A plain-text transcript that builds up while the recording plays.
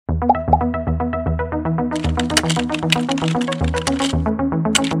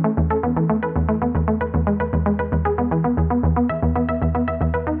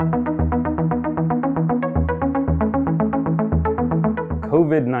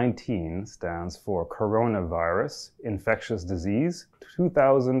COVID-19 stands for Coronavirus Infectious Disease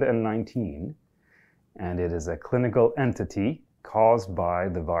 2019, and it is a clinical entity caused by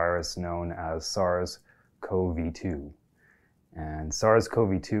the virus known as SARS-CoV-2. And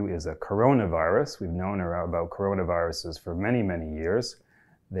SARS-CoV-2 is a coronavirus. We've known about coronaviruses for many, many years.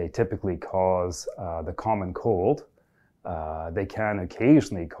 They typically cause the common cold. They can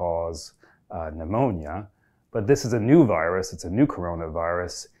occasionally cause pneumonia, but this is a new virus. It's a new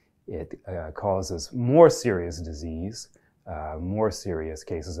coronavirus. It causes more serious disease, more serious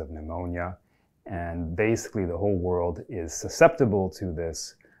cases of pneumonia, and basically the whole world is susceptible to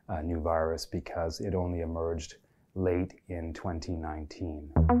this new virus because it only emerged late in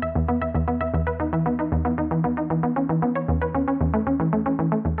 2019.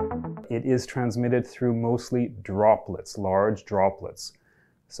 It is transmitted through mostly droplets, large droplets.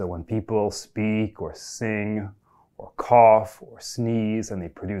 So when people speak or sing or cough or sneeze and they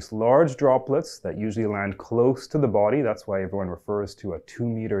produce large droplets that usually land close to the body, that's why everyone refers to a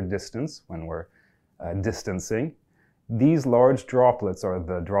 2-meter distance when we're distancing. These large droplets are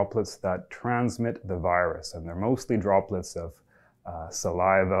the droplets that transmit the virus, and they're mostly droplets of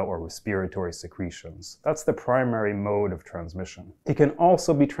saliva or respiratory secretions. That's the primary mode of transmission. It can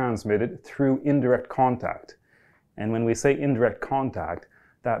also be transmitted through indirect contact. And when we say indirect contact,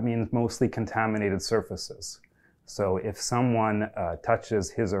 that means mostly contaminated surfaces. So if someone touches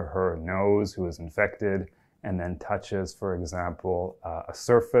his or her nose who is infected and then touches, for example, a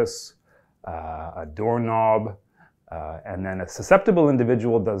surface, a doorknob, and then a susceptible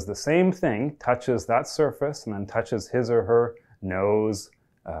individual does the same thing, touches that surface and then touches his or her nose,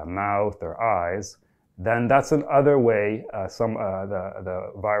 mouth, or eyes, then that's another way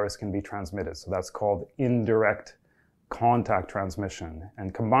the virus can be transmitted. So that's called indirect contact transmission.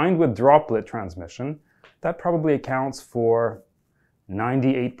 And combined with droplet transmission, that probably accounts for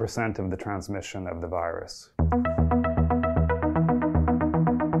 98% of the transmission of the virus.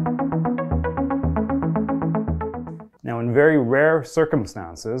 Now, in very rare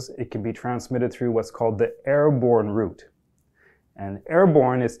circumstances, it can be transmitted through what's called the airborne route. And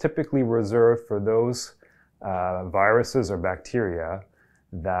airborne is typically reserved for those viruses or bacteria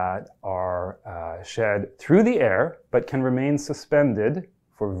that are shed through the air, but can remain suspended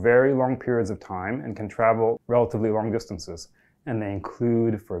for very long periods of time and can travel relatively long distances. And they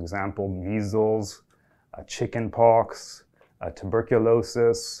include, for example, measles, chickenpox,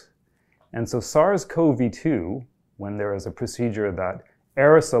 tuberculosis. And so SARS-CoV-2, when there is a procedure that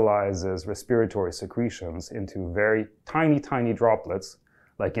aerosolizes respiratory secretions into very tiny, tiny droplets,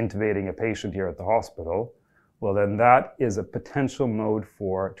 like intubating a patient here at the hospital, well, then that is a potential mode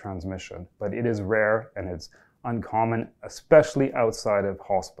for transmission. But it is rare and it's uncommon, especially outside of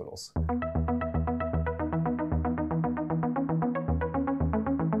hospitals.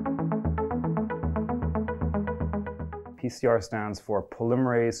 PCR stands for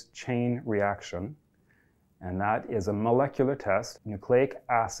polymerase chain reaction. And that is a molecular test, nucleic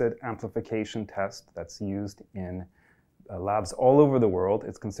acid amplification test that's used in labs all over the world.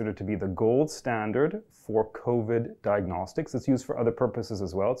 It's considered to be the gold standard for COVID diagnostics. It's used for other purposes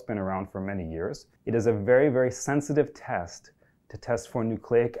as well. It's been around for many years. It is a very, very sensitive test to test for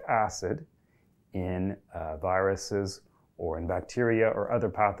nucleic acid in viruses or in bacteria or other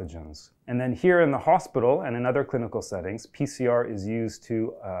pathogens. And then here in the hospital and in other clinical settings, PCR is used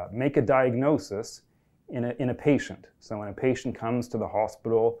to make a diagnosis in a patient. So when a patient comes to the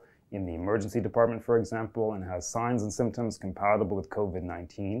hospital in the emergency department, for example, and has signs and symptoms compatible with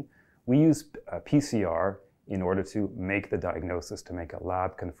COVID-19, we use PCR in order to make the diagnosis, to make a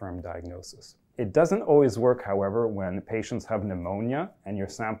lab-confirmed diagnosis. It doesn't always work, however, when patients have pneumonia and you're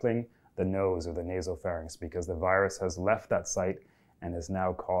sampling the nose or the nasopharynx because the virus has left that site and is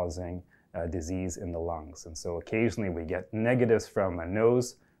now causing disease in the lungs. And so occasionally we get negatives from a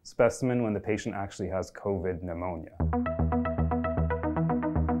nose specimen when the patient actually has COVID pneumonia.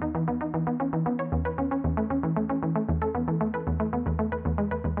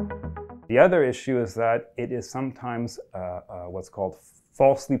 The other issue is that it is sometimes what's called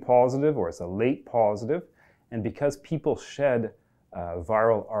falsely positive, or it's a late positive, and because people shed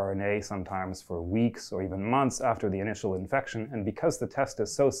viral RNA sometimes for weeks or even months after the initial infection, and because the test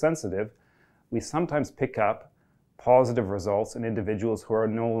is so sensitive, we sometimes pick up positive results in individuals who are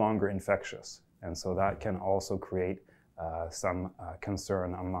no longer infectious. And so that can also create some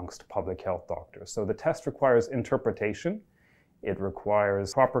concern amongst public health doctors. So the test requires interpretation. It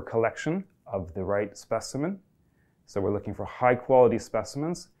requires proper collection of the right specimen. So we're looking for high quality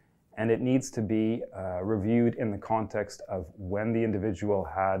specimens, and it needs to be reviewed in the context of when the individual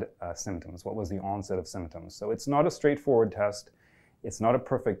had symptoms. What was the onset of symptoms? So it's not a straightforward test. It's not a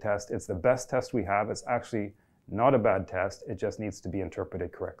perfect test. It's the best test we have. It's actually not a bad test. It just needs to be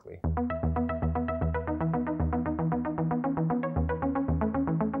interpreted correctly.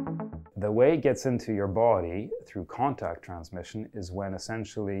 The way it gets into your body through contact transmission is when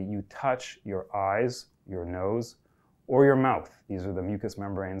essentially you touch your eyes, your nose, or your mouth. These are the mucous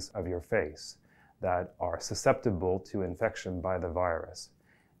membranes of your face that are susceptible to infection by the virus.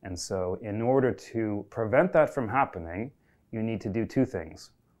 And so in order to prevent that from happening, you need to do two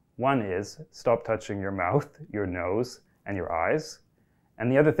things. One is stop touching your mouth, your nose, and your eyes. And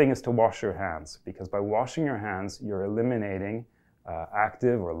the other thing is to wash your hands, because by washing your hands, you're eliminating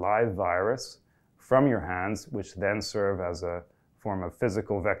active or live virus from your hands, which then serve as a form of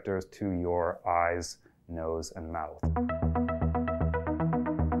physical vectors to your eyes, nose, and mouth.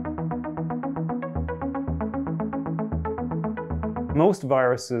 Most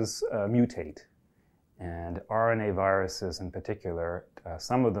viruses mutate, and RNA viruses in particular,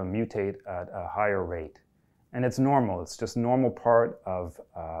 some of them mutate at a higher rate. And it's normal. It's just a normal part of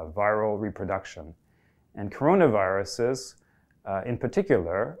viral reproduction. And coronaviruses, in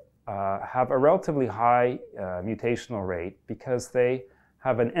particular, have a relatively high mutational rate because they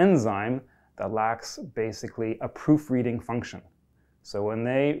have an enzyme that lacks basically a proofreading function. So when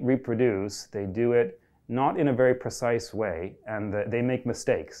they reproduce, they do it not in a very precise way, and they make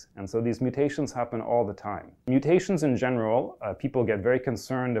mistakes. And so these mutations happen all the time. Mutations in general, people get very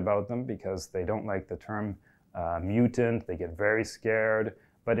concerned about them because they don't like the term mutant. They get very scared.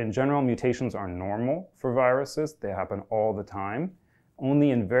 But in general, mutations are normal for viruses. They happen all the time.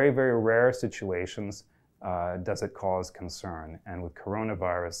 Only in very, very rare situations does it cause concern. And with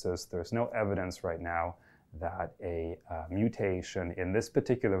coronaviruses, there's no evidence right now that a mutation in this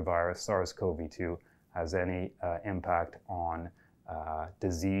particular virus, SARS-CoV-2, has any impact on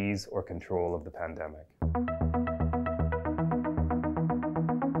disease or control of the pandemic.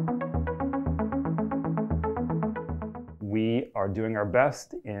 We are doing our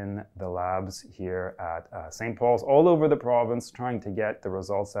best in the labs here at St. Paul's all over the province, trying to get the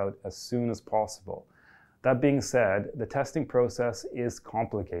results out as soon as possible. That being said, the testing process is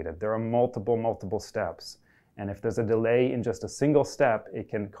complicated. There are multiple steps. And if there's a delay in just a single step, it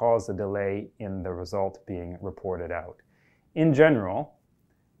can cause a delay in the result being reported out. In general,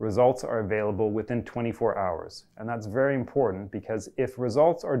 results are available within 24 hours. And that's very important because if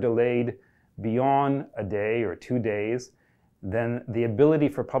results are delayed beyond a day or 2 days, then the ability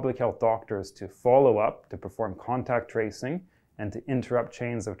for public health doctors to follow up, to perform contact tracing, and to interrupt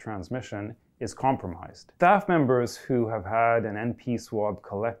chains of transmission is compromised. Staff members who have had an NP swab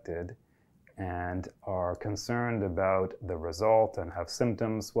collected and are concerned about the result and have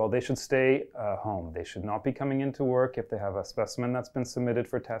symptoms, well, they should stay home. They should not be coming into work if they have a specimen that's been submitted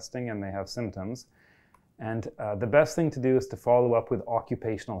for testing and they have symptoms. And the best thing to do is to follow up with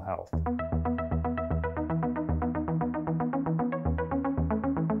occupational health.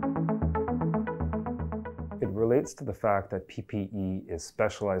 It relates to the fact that PPE is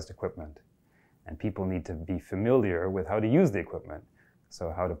specialized equipment, and people need to be familiar with how to use the equipment.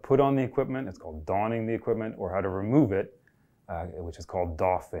 So how to put on the equipment, it's called donning the equipment, or how to remove it, which is called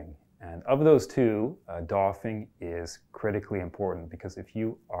doffing. And of those two, doffing is critically important because if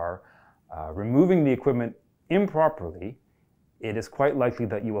you are removing the equipment improperly, it is quite likely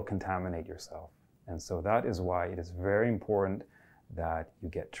that you will contaminate yourself. And so that is why it is very important that you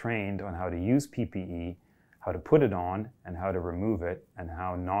get trained on how to use PPE, how to put it on, and how to remove it, and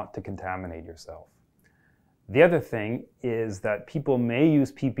how not to contaminate yourself. The other thing is that people may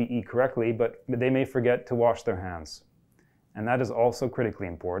use PPE correctly, but they may forget to wash their hands. And that is also critically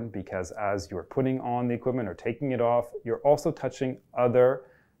important because as you're putting on the equipment or taking it off, you're also touching other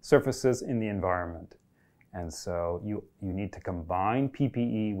surfaces in the environment. And so you need to combine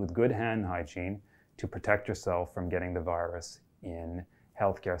PPE with good hand hygiene to protect yourself from getting the virus in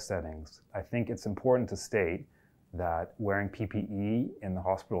healthcare settings. I think it's important to state that wearing PPE in the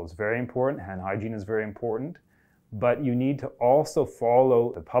hospital is very important, hand hygiene is very important, but you need to also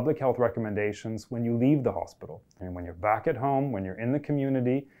follow the public health recommendations when you leave the hospital. And when you're back at home, when you're in the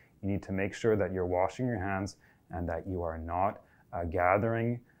community, you need to make sure that you're washing your hands and that you are not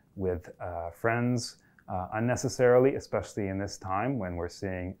gathering with friends unnecessarily, especially in this time when we're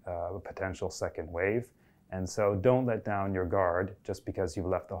seeing a potential second wave. And so don't let down your guard just because you've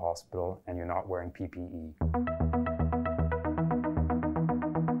left the hospital and you're not wearing PPE.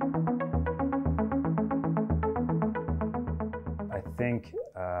 I think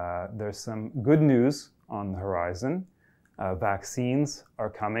there's some good news on the horizon. Vaccines are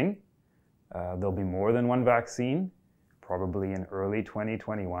coming. There'll be more than one vaccine, probably in early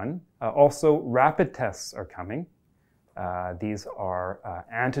 2021. Also, rapid tests are coming. These are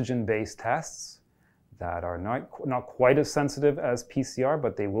antigen-based tests that are not quite as sensitive as PCR,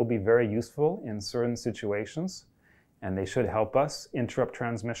 but they will be very useful in certain situations, and they should help us interrupt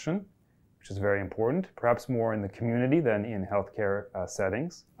transmission, which is very important, perhaps more in the community than in healthcare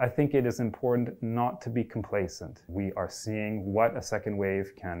settings. I think it is important not to be complacent. We are seeing what a second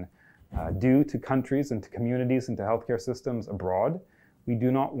wave can do to countries and to communities and to healthcare systems abroad. We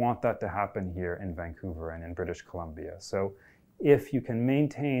do not want that to happen here in Vancouver and in British Columbia. So if you can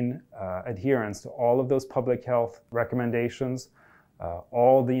maintain adherence to all of those public health recommendations,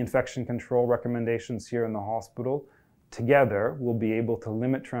 all the infection control recommendations here in the hospital, together we'll be able to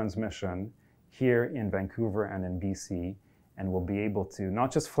limit transmission here in Vancouver and in BC, and we'll be able to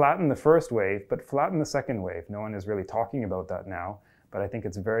not just flatten the first wave, but flatten the second wave. No one is really talking about that now, but I think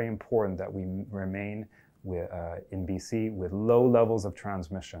it's very important that we remain in BC with low levels of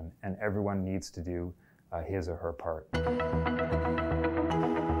transmission, and everyone needs to do his or her part.